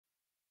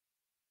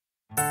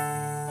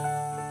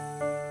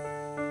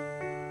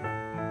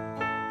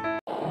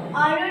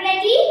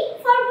ready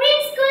for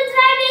Green School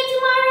Dry Day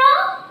tomorrow?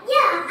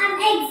 Yeah, I'm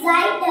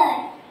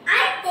excited.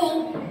 I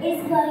think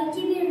it's going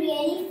to be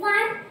really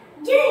fun.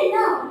 Do you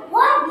know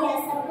what we are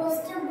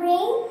supposed to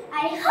bring?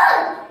 I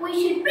heard we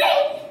should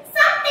bring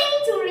something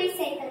to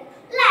recycle,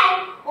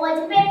 like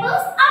old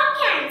papers or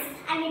cans,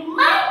 and we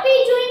might be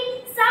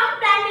doing some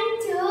planning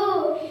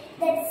too.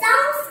 That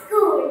sounds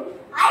cool.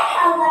 I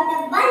have got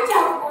a bunch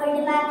of